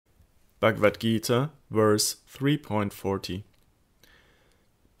Bhagavad Gita, verse 3.40.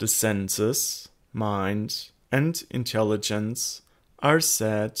 The senses, mind, and intelligence are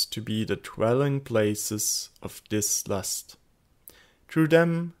said to be the dwelling places of this lust. Through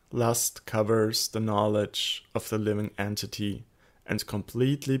them, lust covers the knowledge of the living entity and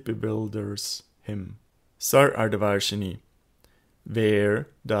completely bewilders him. Sarardavarshini. Where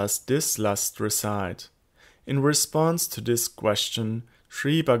does this lust reside? In response to this question,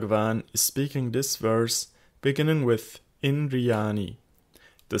 Sri Bhagavan is speaking this verse beginning with Indriyani,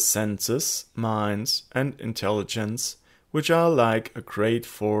 the senses, mind, and intelligence, which are like a great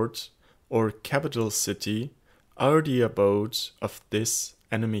fort or capital city, are the abode of this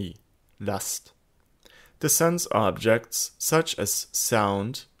enemy, lust. The sense objects, such as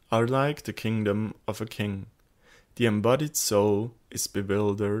sound, are like the kingdom of a king. The embodied soul is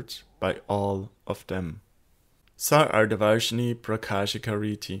bewildered by all of them. Sarardavarshini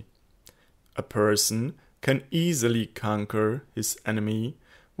prakashikariti. A person can easily conquer his enemy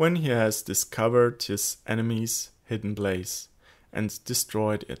when he has discovered his enemy's hidden place and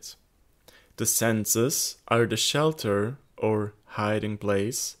destroyed it. The senses are the shelter or hiding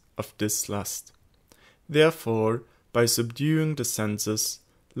place of this lust. Therefore, by subduing the senses,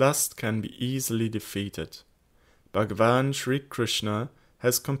 lust can be easily defeated. Bhagavan Shri Krischna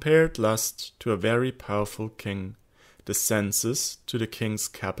has compared lust to a very powerful king, the senses to the king's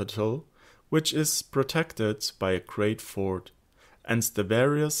capital, which is protected by a great fort, and the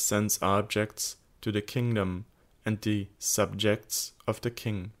various sense objects to the kingdom and the subjects of the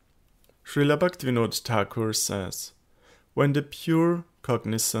king. Srila Bhaktivinoda Thakur says, when the pure,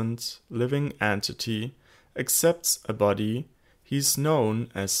 cognizant, living entity accepts a body, he is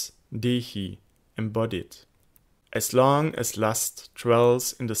known as Dehi, embodied. As long as lust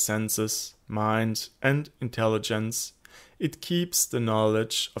dwells in the senses, mind, and intelligence, it keeps the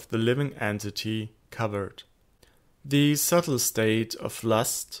knowledge of the living entity covered. The subtle state of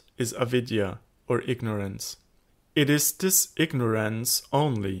lust is avidya, or ignorance. It is this ignorance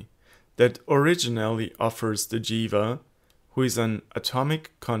only that originally offers the Jiva, who is an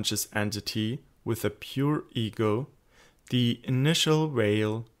atomic conscious entity with a pure ego, the initial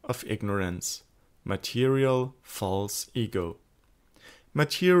veil of ignorance, material false ego.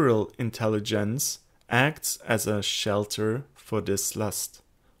 Material intelligence acts as a shelter for this lust,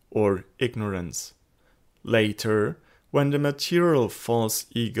 or ignorance. Later, when the material false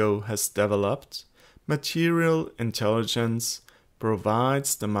ego has developed, material intelligence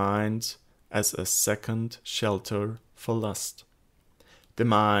provides the mind as a second shelter for lust. The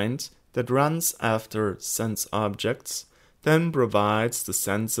mind that runs after sense objects then provides the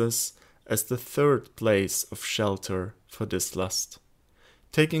senses as the third place of shelter for this lust.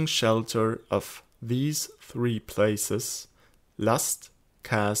 Taking shelter of these three places, lust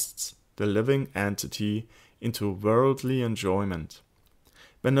casts the living entity into worldly enjoyment.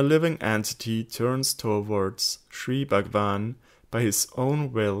 When a living entity turns towards Sri Bhagavan by his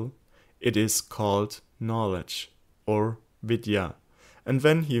own will, it is called knowledge, or vidya, and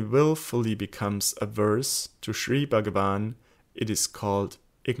when he willfully becomes averse to Sri Bhagavan, it is called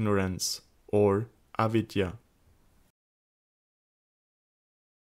ignorance, or avidya.